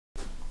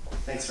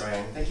Thanks,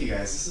 Ryan. Thank you,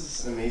 guys. This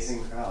is an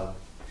amazing crowd.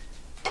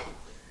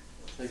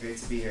 It's really great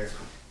to be here.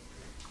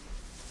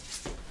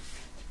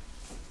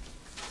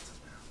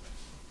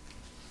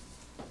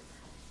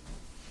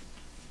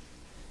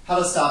 How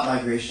to stop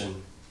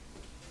migration.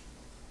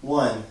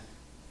 1.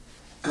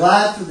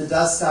 Glad for the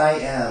dust I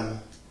am,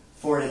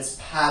 for in its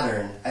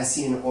pattern I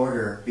see an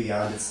order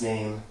beyond its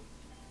name.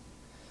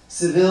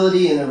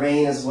 Civility in the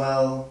rain as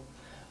well.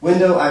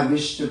 Window I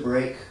wish to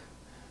break.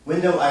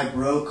 Window I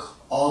broke,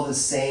 all the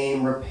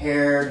same,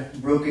 repaired,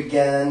 broke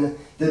again.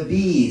 The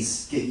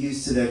bees get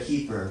used to their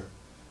keeper,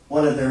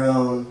 one of their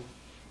own.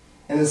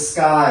 And the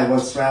sky,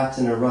 once wrapped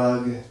in a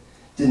rug,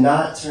 did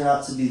not turn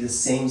out to be the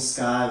same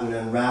sky when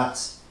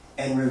unwrapped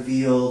and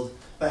revealed.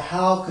 But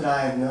how could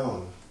I have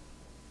known?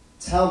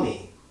 Tell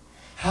me,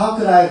 how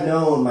could I have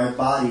known my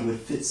body would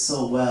fit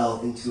so well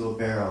into a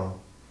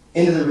barrel,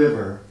 into the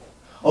river,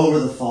 over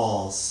the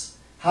falls?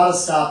 How to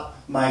stop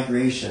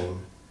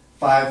migration?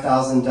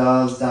 5,000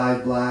 doves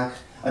dyed black,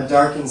 a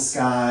darkened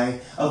sky,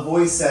 a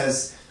voice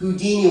says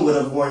Houdini would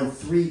have worn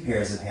 3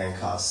 pairs of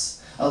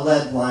handcuffs, a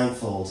lead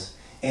blindfold,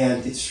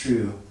 and, it's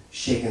true,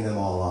 shaken them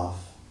all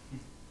off.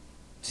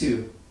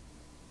 2.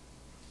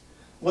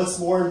 What's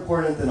more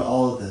important than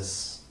all of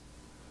this?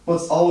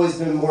 What's always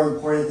been more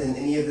important than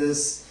any of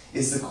this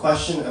is the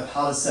question of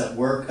how to set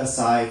work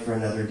aside for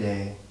another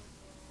day.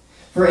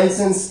 For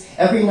instance,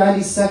 every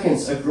 90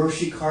 seconds a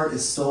grocery cart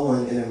is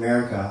stolen in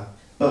America,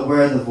 but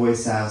where, the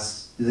voice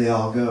asks, do they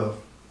all go?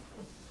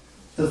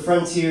 The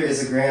frontier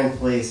is a grand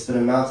place, but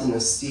a mountain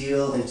of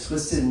steel and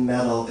twisted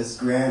metal is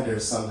grander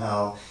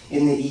somehow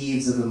in the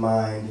eaves of the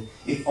mind,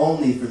 if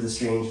only for the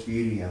strange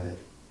beauty of it.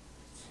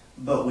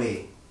 But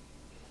wait.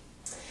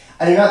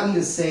 I do not mean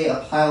to say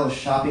a pile of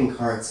shopping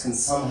carts can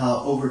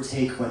somehow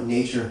overtake what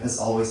nature has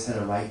always had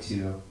a right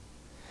to.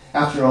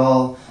 After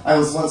all, I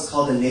was once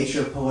called a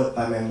nature poet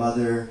by my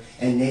mother,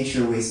 and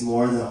nature weighs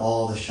more than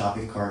all the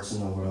shopping carts in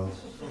the world.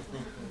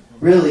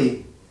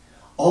 Really,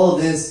 all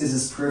of this is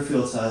as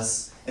peripheral to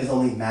us as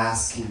only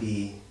mass can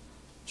be.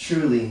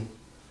 Truly,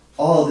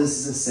 all of this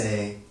is to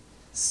say,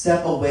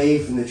 step away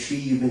from the tree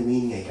you've been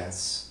leaning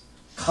against.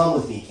 Come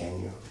with me,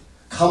 can you?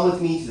 Come with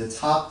me to the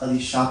top of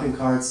these shopping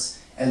carts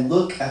and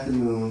look at the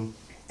moon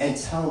and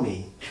tell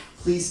me,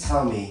 please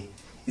tell me,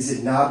 is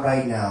it not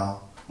right now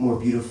more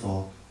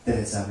beautiful than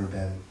it's ever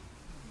been?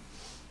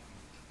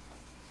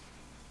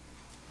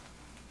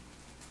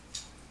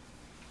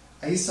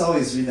 I used to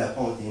always read that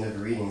poem at the end of the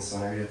reading, so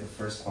when I read the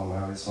first poem,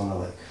 I always want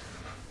to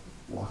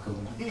walk away.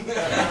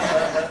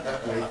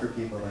 Wait for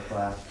people to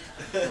clap.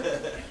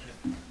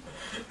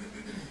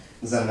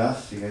 Is that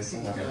enough? You guys?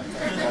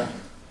 Okay.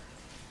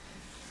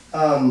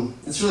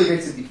 It's really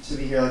great to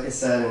be here, like I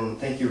said, and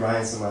thank you,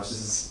 Ryan, so much.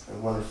 This is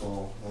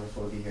wonderful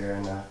to be here.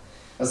 And I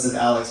was with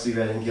Alex. We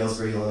read in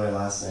Galesburg, Illinois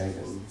last night,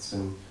 and it's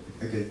been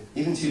a good,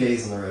 even 2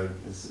 days on the road.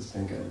 It's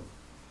been good.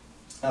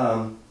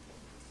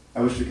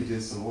 I wish we could do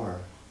some more.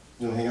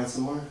 You want to hang out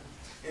some more?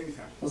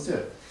 Anytime. Let's do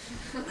it.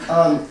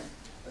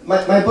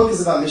 My book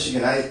is about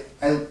Michigan.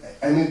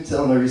 I moved to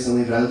Illinois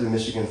recently, but I lived in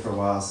Michigan for a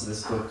while, so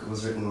this book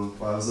was written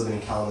while I was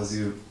living in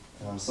Kalamazoo.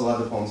 So a lot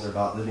of the poems are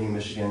about living in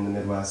Michigan, the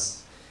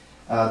Midwest.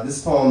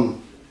 This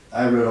poem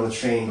I wrote on the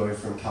train going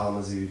from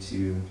Kalamazoo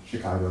to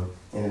Chicago,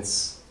 and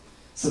it's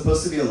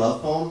supposed to be a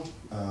love poem.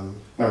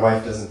 My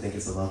wife doesn't think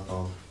it's a love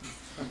poem.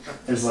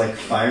 There's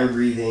fire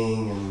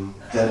breathing and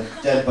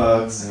dead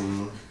bugs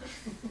and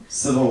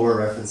Civil War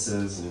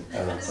references, and I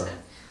don't know, so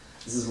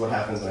this is what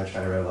happens when I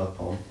try to write a love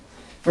poem.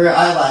 For your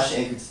eyelash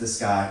anchored to the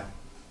sky.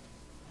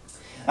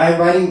 I am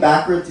riding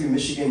backward through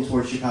Michigan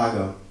toward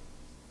Chicago.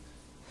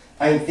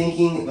 I am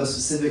thinking of a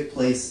specific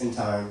place in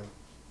time.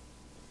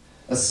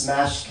 A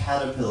smashed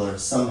caterpillar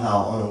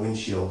somehow on a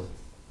windshield.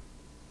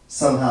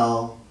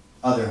 Somehow,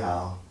 other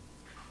how.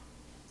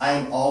 I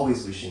am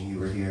always wishing you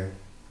were here.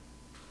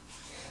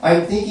 I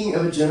am thinking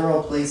of a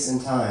general place in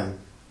time.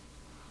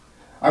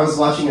 I was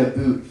watching a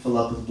boot fill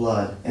up with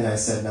blood, and I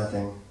said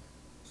nothing.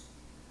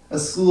 A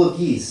school of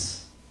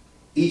geese.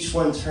 Each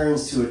one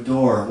turns to a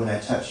door when I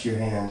touch your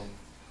hand.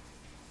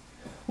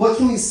 What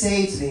can we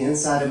say to the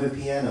inside of a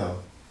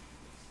piano?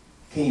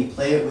 Can you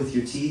play it with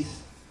your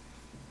teeth?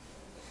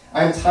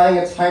 I am tying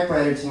a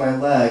typewriter to my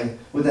leg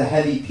with a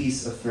heavy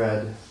piece of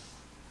thread.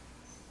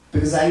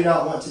 Because I do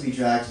not want to be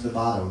dragged to the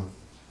bottom.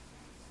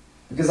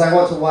 Because I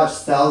want to watch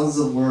thousands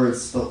of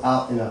words spill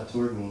out and up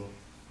toward me.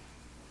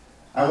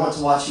 I want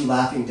to watch you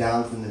laughing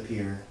down from the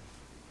pier.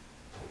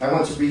 I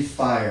want to breathe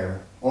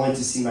fire, only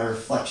to see my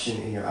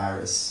reflection in your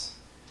iris.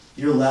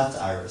 Your left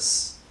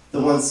iris, the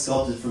one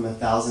sculpted from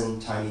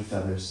 1,000 tiny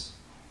feathers.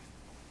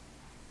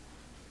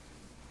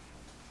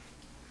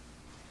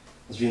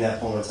 I was reading that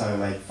poem one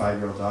time, and my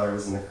 5-year-old daughter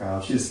was in the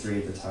crowd. She was 3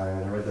 at the time,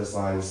 and I read those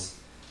lines.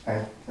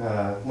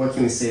 What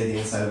can we say to the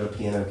inside of a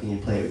piano? Can you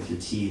play it with your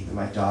teeth? And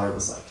my daughter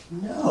was like,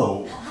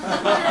 no. So,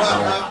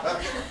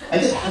 I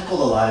get heckled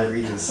a lot at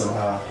readings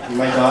somehow. And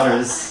my daughter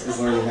is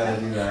learning how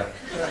to do that.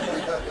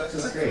 Which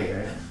is great,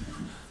 right?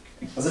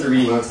 I was at a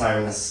reading one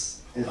time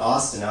in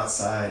Austin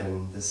outside,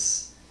 and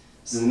this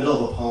was in the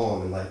middle of a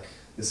poem, and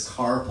this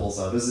car pulls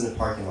up. This is in a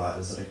parking lot.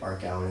 There's like an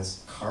art gallery.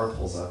 This car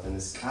pulls up, and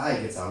this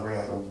guy gets out wearing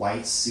like a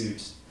white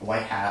suit, a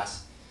white hat,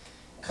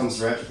 comes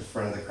right up to the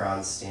front of the crowd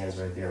and stands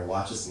right there and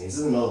watches me. This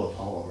is in the middle of a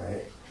poem,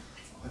 right?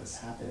 What is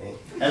happening?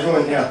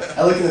 Everyone,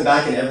 I look in the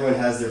back and everyone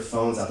has their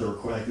phones out there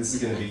recording, like, this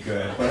is going to be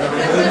good. Whatever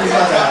he's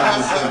about to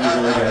happen is going to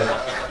be really good.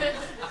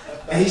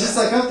 And he's just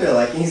like up there,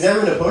 like, he's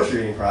never been to a poetry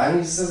reading probably, and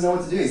he just doesn't know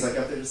what to do. He's like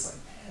up there just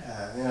like,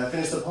 yeah. And I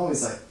finished the poem,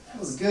 he's like, that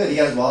was good. He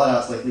got his wallet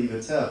out to like leave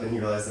a tip, and he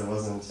realized there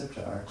wasn't a tip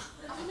jar.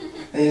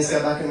 And he just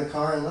got back in the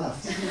car and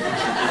left.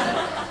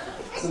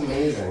 It's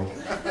amazing.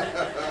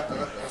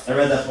 I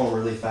read that poem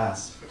really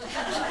fast.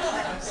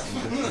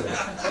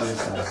 Really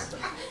fast.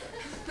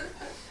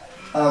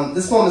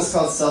 This poem is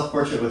called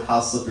Self-Portrait with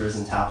House Slippers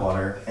and Tap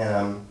Water,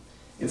 and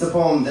it's a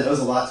poem that owes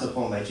a lot to a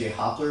poem by Jay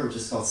Hopler, which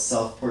is called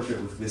Self-Portrait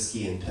with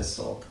Whiskey and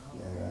Pistol.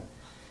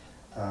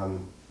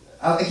 And,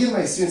 I give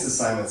my students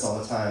assignments all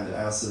the time, but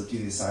I also do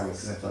the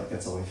assignments because I feel like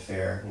that's only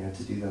fair,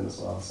 to do them as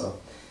well. So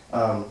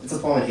it's a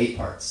poem in 8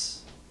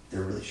 parts.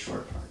 They're really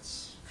short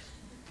parts.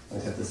 I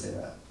just have to say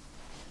that.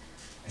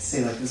 I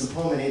say, like, there's a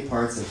poem in 8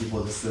 parts, and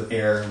people just, the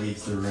air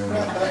leaves the room. Oh,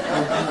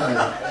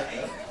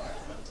 God.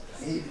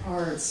 8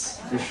 parts.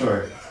 They're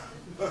short.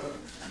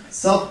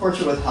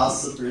 Self-portrait with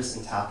house slippers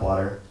and tap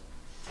water.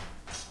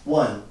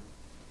 1.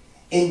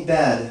 In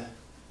bed,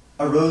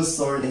 a rose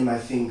thorn in my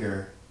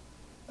finger.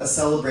 A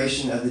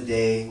celebration of the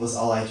day was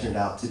all I turned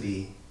out to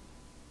be.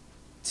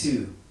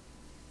 2.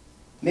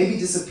 Maybe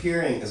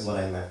disappearing is what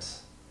I meant.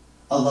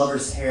 A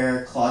lover's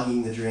hair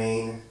clogging the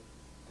drain.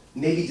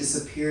 Maybe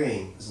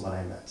disappearing is what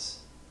I meant.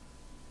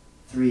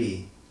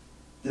 3.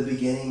 The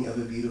beginning of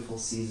a beautiful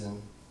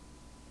season.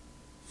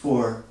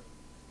 4.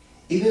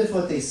 Even if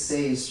what they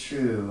say is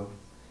true,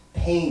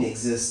 pain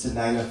exists to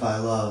magnify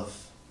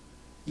love.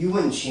 You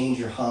wouldn't change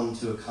your hum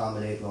to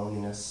accommodate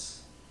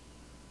loneliness.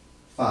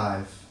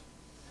 5.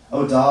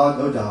 Oh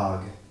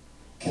dog,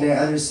 can I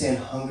understand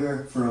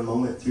hunger for a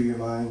moment through your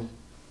mind?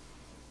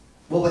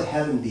 What would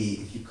heaven be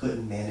if you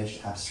couldn't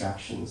manage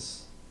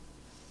abstractions?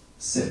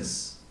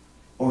 6.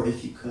 Or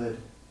if you could.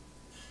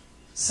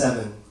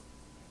 7.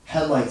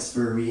 Headlights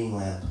for a reading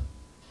lamp.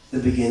 The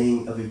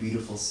beginning of a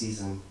beautiful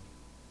season.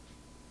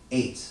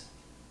 8.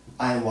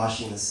 I am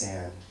washing the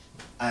sand.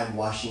 I am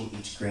washing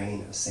each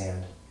grain of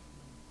sand.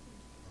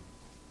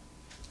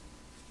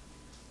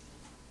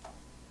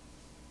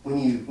 When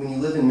you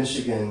live in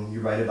Michigan, you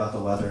write about the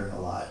weather a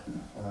lot.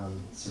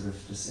 It sort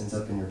of just ends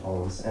up in your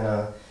poems.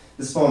 And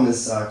this poem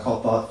is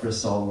called Thought for a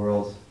Stalled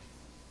World.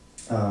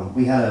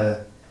 We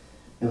had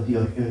you'll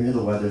hear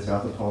the weather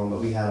throughout the poem,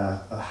 but we had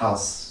a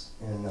house,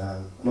 in,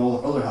 an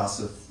older house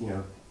with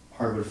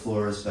hardwood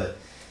floors, but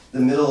the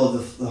middle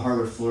of the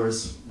hardwood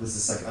floors was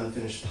this like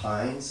unfinished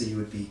pine, so you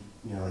would be,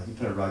 like you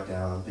put a rug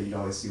down, but you'd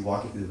always be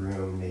walking through the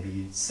room, maybe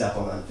you'd step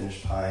on the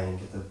unfinished pine and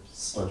get the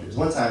splinters.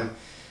 One time,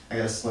 I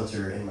got a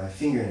splinter in my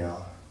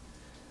fingernail,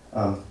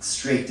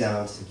 straight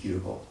down to the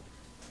cuticle.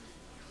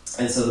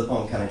 And so the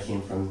poem kind of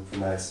came from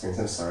that experience.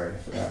 I'm sorry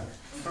for that.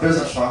 If there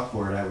was a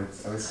chalkboard, I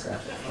would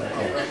scratch it. But I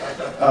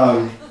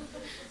can't.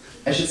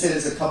 I should say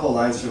there's a couple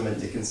lines from a Emily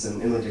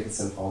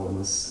Dickinson poem in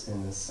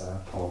this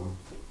poem.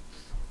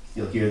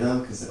 You'll hear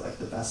them because they're like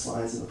the best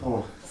lines in the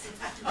poem.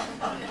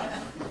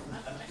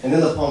 And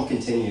then the poem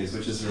continues,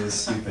 which is really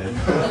stupid.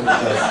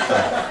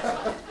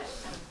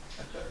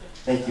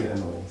 Thank you,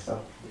 Emily.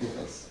 So,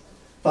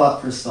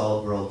 Thought for a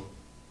Stalled World.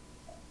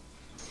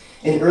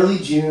 In early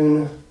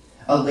June,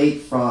 a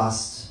late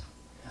frost,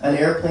 an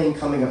airplane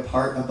coming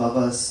apart above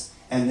us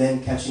and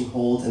then catching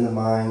hold in the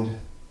mind,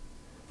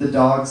 the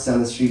dogs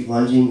down the street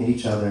lunging at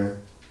each other,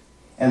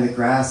 and the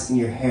grass in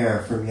your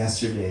hair from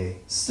yesterday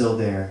still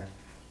there.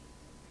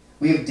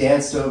 We have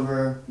danced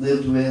over,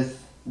 lived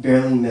with,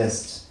 barely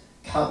missed,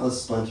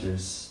 countless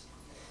splinters,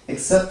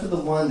 except for the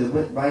one that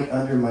went right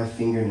under my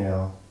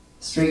fingernail,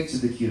 straight to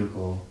the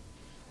cuticle,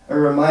 a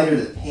reminder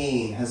that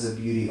pain has a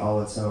beauty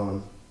all its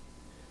own.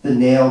 The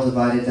nail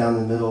divided down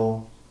the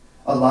middle,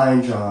 a line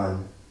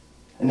drawn,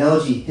 an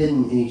elegy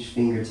hidden in each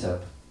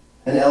fingertip,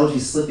 an elegy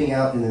slipping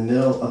out in the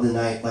middle of the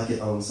night like it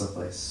owns the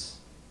place.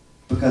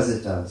 Because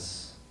it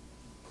does.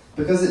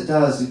 Because it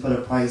does, we put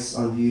a price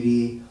on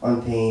beauty,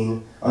 on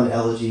pain, on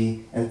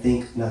elegy, and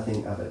think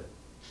nothing of it.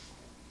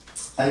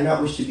 I do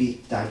not wish to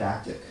be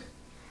didactic.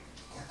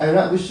 I do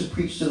not wish to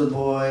preach to the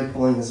boy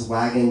pulling his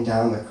wagon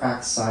down the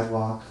cracked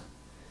sidewalk,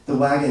 the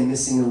wagon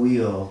missing a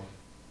wheel,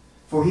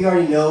 for he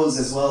already knows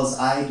as well as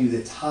I do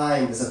that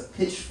time is a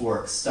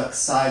pitchfork stuck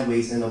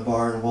sideways in a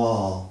barn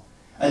wall,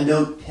 a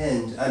note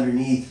pinned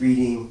underneath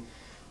reading,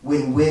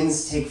 when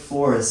winds take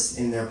forests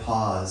in their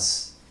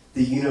paws,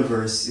 the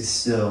universe is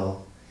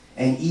still,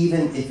 and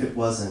even if it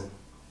wasn't,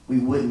 we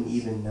wouldn't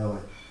even know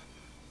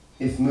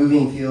it. If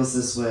moving feels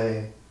this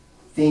way,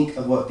 think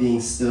of what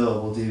being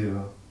still will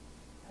do.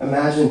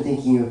 Imagine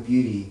thinking of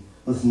beauty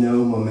with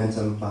no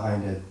momentum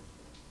behind it.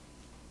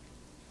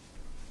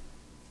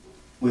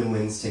 When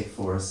winds take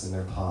forests in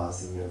their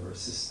paws, the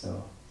universe is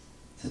still.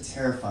 It's a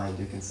terrifying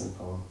Dickinson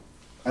poem.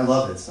 I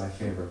love it, it's my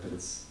favorite, but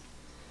it's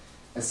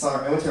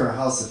I went to her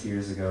house a few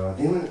years ago.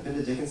 Anyone been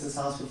to Dickinson's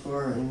house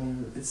before?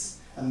 It's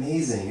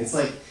amazing. It's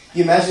like,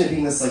 you imagine it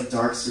being this like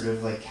dark sort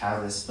of like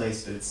cavernous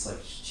place, but it's like,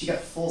 she got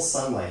full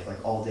sunlight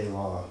like all day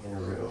long in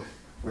her room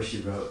where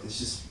she wrote. It's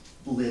just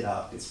lit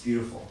up. It's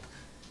beautiful.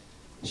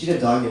 And she had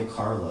a dog named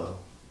Carlo.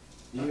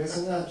 Did you guys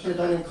know that? She had a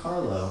dog named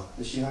Carlo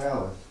that she hung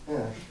out with.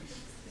 Yeah.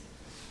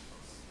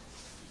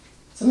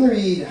 So I'm gonna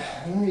read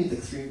like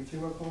three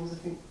more poems, I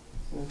think.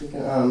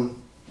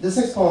 This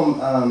next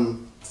poem,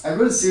 I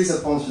wrote a series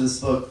of poems for this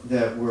book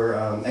that were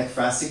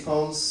ekphrastic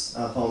poems,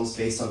 poems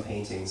based on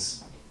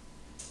paintings.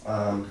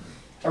 I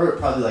wrote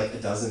probably like a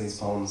dozen of these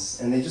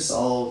poems, and they just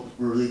all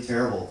were really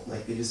terrible.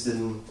 Like, they just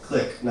didn't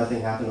click.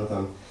 Nothing happened with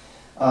them.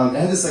 I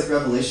had this like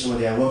revelation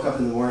one day. I woke up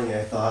in the morning and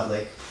I thought,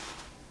 like,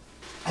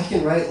 I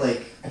can write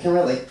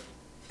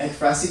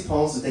ekphrastic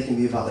poems, but they can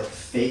be about like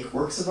fake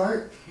works of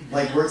art,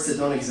 like works that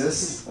don't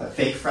exist.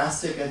 Fake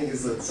phrastic, I think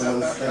is what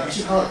sounds like. We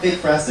should call it fake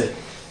phrastic.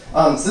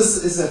 So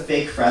this is a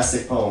fake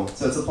phrastic poem.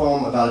 So it's a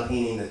poem about a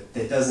painting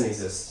that doesn't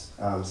exist.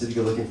 So if you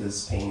go looking for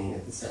this painting,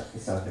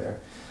 it's not there.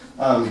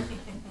 I'm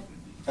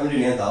going to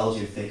do an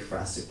anthology of fake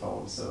phrastic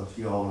poems, so if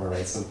you all want to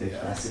write some fake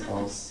phrastic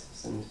poems,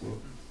 send them to me.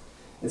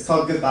 It's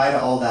called Goodbye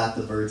to All That,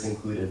 the Birds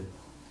Included.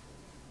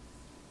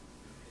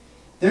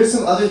 There's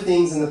some other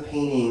things in the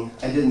painting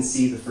I didn't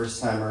see the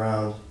first time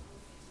around.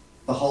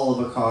 The hull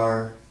of a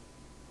car,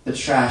 the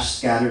trash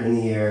scattered in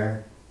the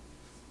air,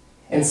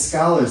 and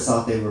scholars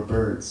thought they were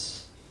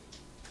birds.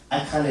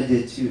 I kind of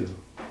did too.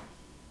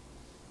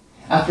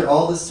 After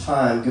all this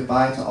time,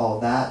 goodbye to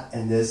all that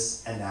and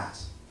this and that.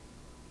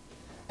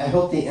 I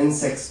hope the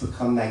insects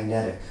become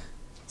magnetic,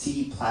 to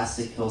eat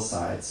plastic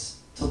hillsides,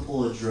 to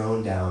pull a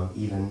drone down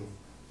even.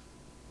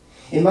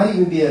 It might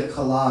even be a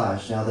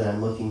collage now that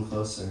I'm looking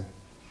closer.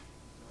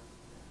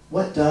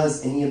 What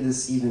does any of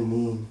this even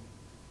mean?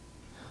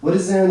 What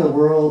is there in the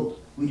world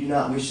we do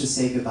not wish to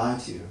say goodbye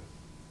to?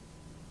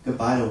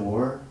 Goodbye to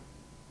war?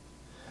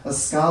 A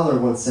scholar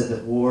once said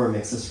that war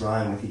makes us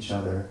rhyme with each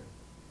other,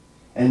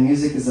 and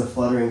music is a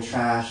fluttering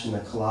trash in a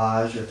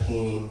collage or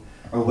painting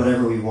or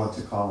whatever we want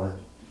to call it.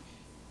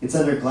 It's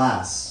under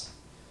glass,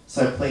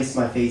 so I place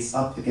my face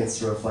up against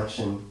the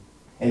reflection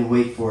and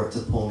wait for it to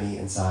pull me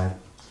inside.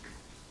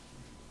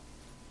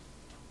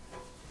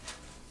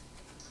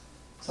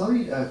 So I'll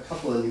read a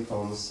couple of new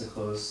poems to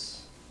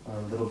close. I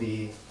think they'll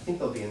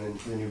be in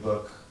the new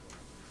book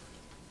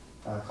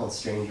called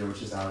Stranger,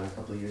 which is out in a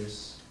couple of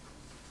years.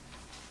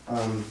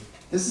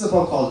 This is a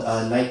poem called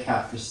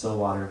Nightcap for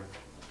Stillwater.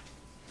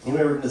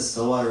 Anyone ever been to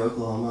Stillwater,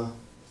 Oklahoma?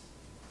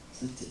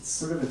 It's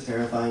sort of a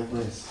terrifying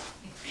place.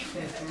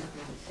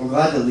 I'm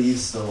glad to leave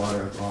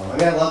Stillwater, Oklahoma. I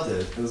mean, I loved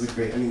it. It was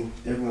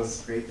everyone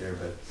was great there,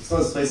 but it's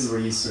one of those places where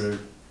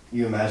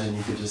you imagine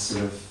you could just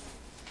sort of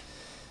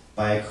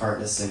buy a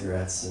carton of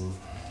cigarettes and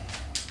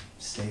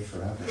stay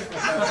forever.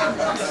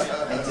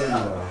 I did,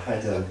 though.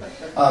 I did.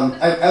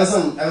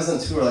 I was on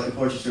tour, like a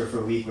poetry tour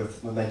for a week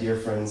with my dear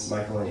friends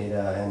Michael and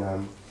Ada,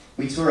 and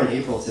we tour in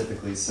April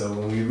typically. So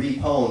when we read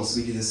poems,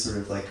 we do this sort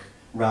of like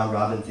round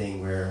robin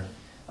thing where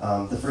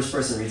the first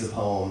person reads a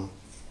poem,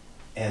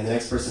 and the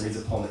next person reads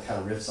a poem that kind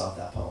of riffs off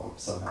that poem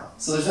somehow.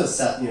 So there's no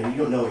set, you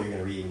don't know what you're going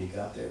to read when you get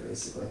up there,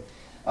 basically.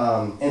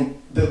 But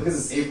because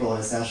it's April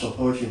and it's National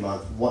Poetry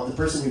Month, the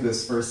person who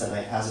goes first that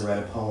night has to write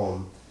a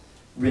poem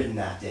written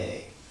that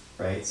day,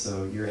 right?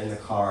 So you're in the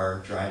car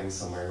driving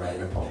somewhere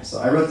writing a poem. So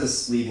I wrote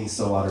this leaving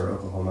Stillwater,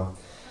 Oklahoma,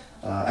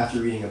 after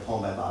reading a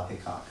poem by Bob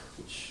Hickok,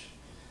 which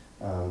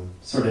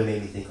sort of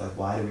made me think, like,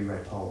 why do we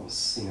write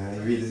poems? You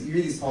read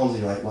these poems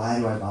and you're like, why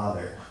do I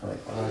bother? Like,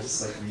 why don't I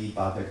just like read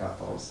Bob Hickok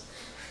poems?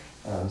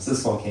 So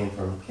this poem came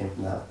from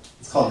that.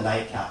 It's called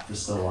Nightcap for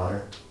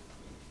Stillwater.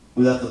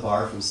 We left the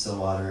bar from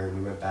Stillwater and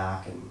we went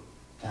back and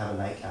to have a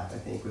nightcap, I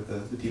think, with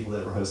the people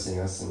that were hosting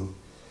us. And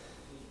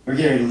we were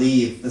getting ready to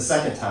leave the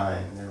second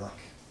time, and they're like,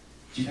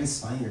 "Did you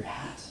guys find your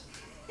hat?"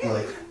 We're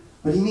like,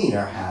 "What do you mean,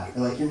 our hat?"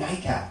 They're like, "Your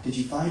nightcap. Did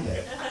you find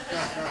it?"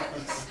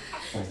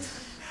 Like,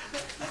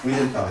 we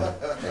didn't find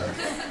it. No.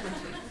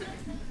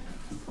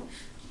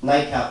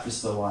 Nightcap for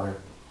Stillwater.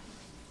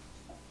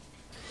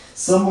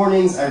 Some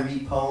mornings I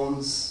read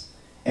poems,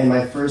 and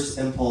my first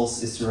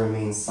impulse is to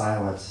remain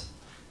silent,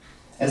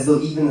 as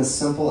though even the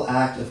simple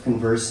act of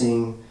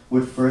conversing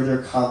would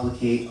further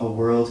complicate a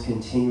world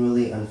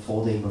continually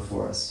unfolding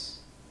before us.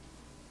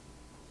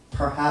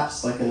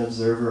 Perhaps like an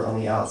observer on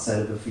the outside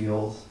of a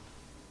field.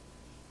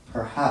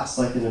 Perhaps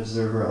like an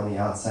observer on the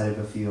outside of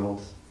a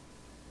field.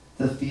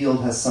 The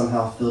field has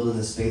somehow filled in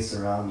the space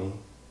around me.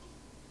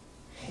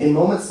 In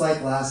moments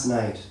like last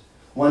night,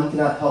 one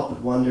cannot help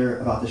but wonder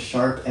about the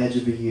sharp edge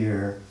of a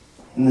year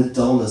and the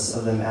dullness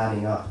of them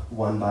adding up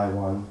one by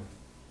one.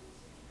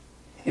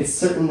 It's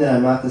certain that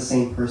I'm not the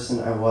same person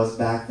I was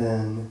back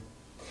then,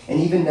 and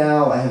even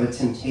now I have a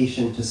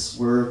temptation to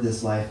swerve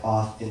this life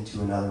off into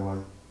another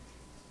one.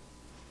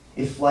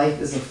 If life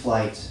is a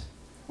flight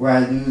where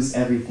I lose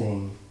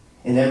everything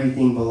and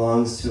everything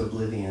belongs to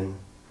oblivion,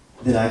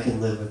 then I can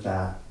live with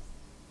that.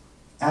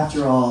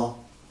 After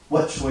all,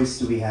 what choice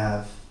do we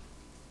have?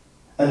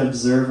 An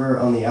observer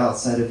on the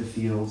outside of the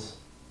field,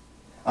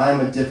 I am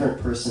a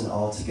different person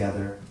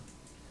altogether.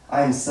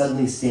 I am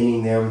suddenly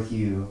standing there with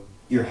you,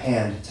 your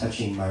hand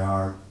touching my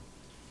arm.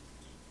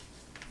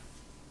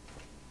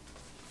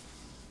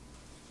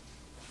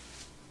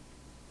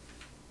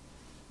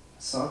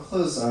 So I'll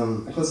close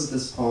with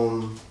this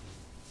poem.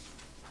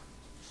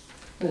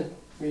 I'm going to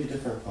read a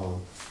different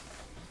poem.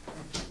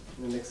 I'm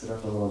going to mix it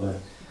up a little bit.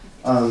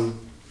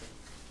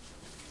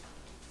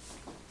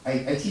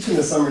 I teach in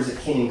the summers at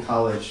Canyon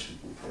College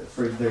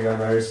for their Young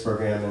Writers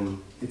program,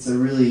 and it's a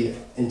really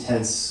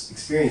intense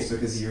experience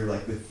because you're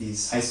like with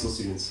these high school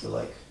students for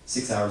like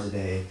 6 hours a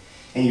day,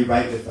 and you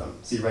write with them.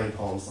 So you're writing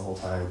poems the whole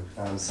time.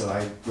 So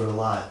I wrote a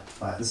lot.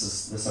 This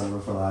is the summer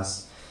before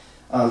last.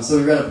 So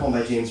we read a poem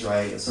by James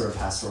Wright, a sort of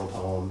pastoral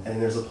poem,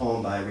 and there's a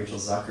poem by Rachel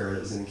Zucker that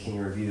was in the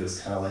Kenyon Review that was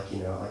kind of like,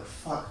 like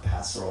fuck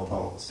pastoral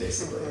poems,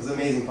 basically. It was an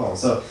amazing poem.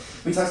 So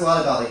we talked a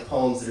lot about like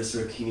poems that are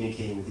sort of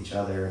communicating with each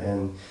other,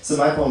 and so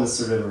my poem is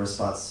sort of a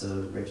response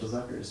to Rachel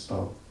Zucker's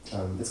poem.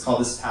 It's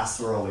called This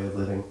Pastoral Way of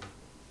Living.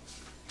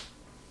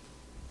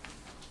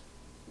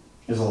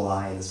 There's a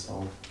lie in this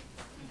poem.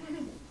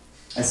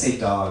 I say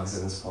dogs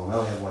in this poem. I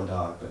only have one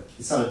dog, but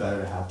it sounded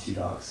better to have 2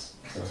 dogs.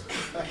 So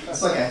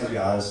it's like I have to be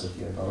honest with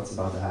you about what's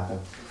about to happen.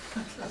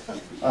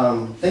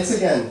 Thanks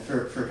again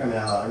for coming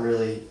out. I'm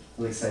really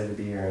excited to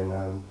be here,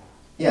 and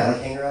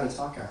hang around and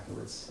talk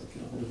afterwards.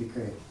 It'll be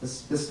great.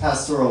 This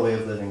pastoral way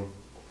of living.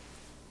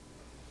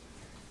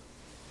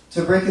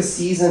 To break a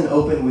season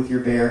open with your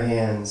bare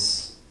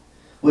hands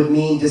would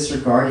mean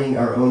disregarding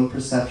our own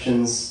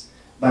perceptions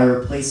by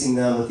replacing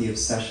them with the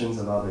obsessions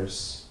of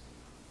others.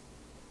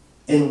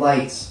 In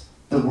light,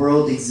 the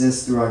world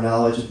exists through our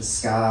knowledge of the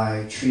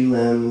sky, tree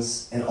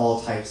limbs, and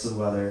all types of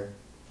weather,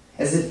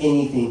 as if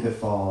anything could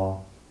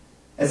fall,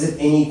 as if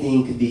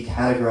anything could be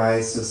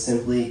categorized so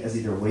simply as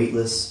either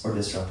weightless or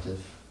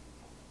disruptive.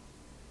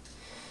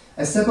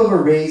 I step over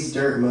raised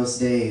dirt most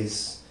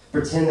days,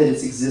 pretend that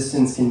its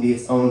existence can be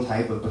its own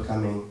type of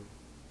becoming.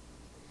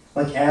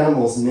 Like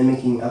animals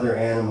mimicking other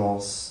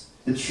animals,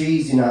 the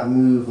trees do not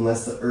move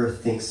unless the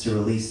earth thinks to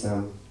release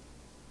them.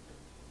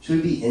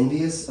 Should we be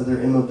envious of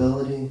their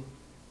immobility?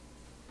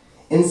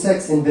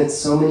 Insects invent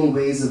so many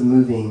ways of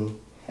moving,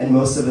 and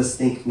most of us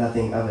think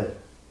nothing of it.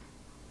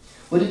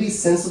 Would it be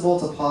sensible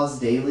to pause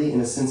daily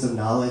in a sense of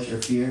knowledge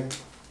or fear?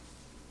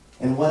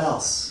 And what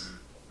else?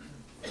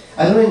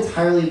 I don't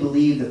entirely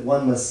believe that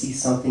one must see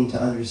something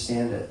to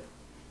understand it.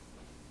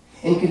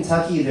 In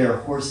Kentucky, there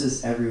are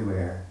horses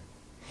everywhere,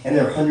 and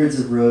there are hundreds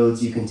of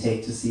roads you can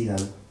take to see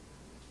them.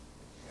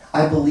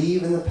 I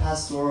believe in the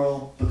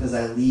pastoral because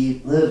I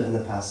live in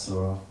the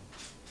pastoral.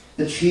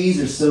 The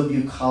trees are so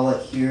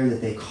bucolic here that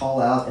they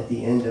call out at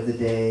the end of the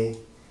day.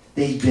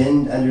 They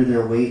bend under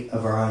their weight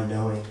of our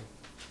unknowing.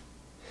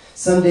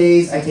 Some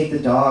days I take the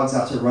dogs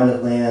out to run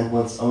at land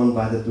once owned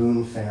by the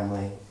Boone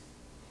family.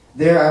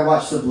 There I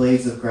watch the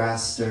blades of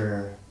grass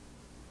stir,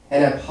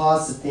 and I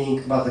pause to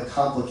think about the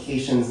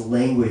complications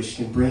language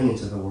can bring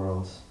into the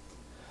world.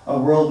 A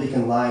world we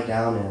can lie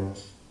down in.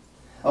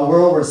 A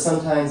world where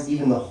sometimes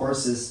even the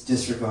horses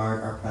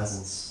disregard our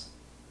presence.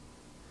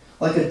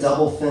 Like a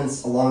double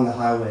fence along the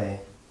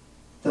highway,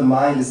 the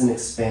mind is an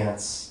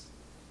expanse.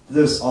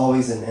 There's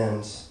always an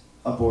end,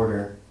 a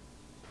border.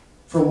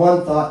 From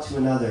one thought to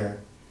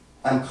another,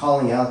 I'm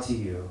calling out to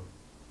you.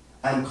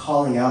 I'm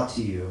calling out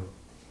to you,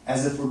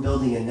 as if we're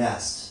building a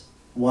nest,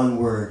 one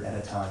word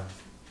at a time.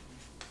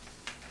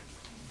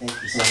 Thank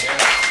you so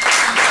much.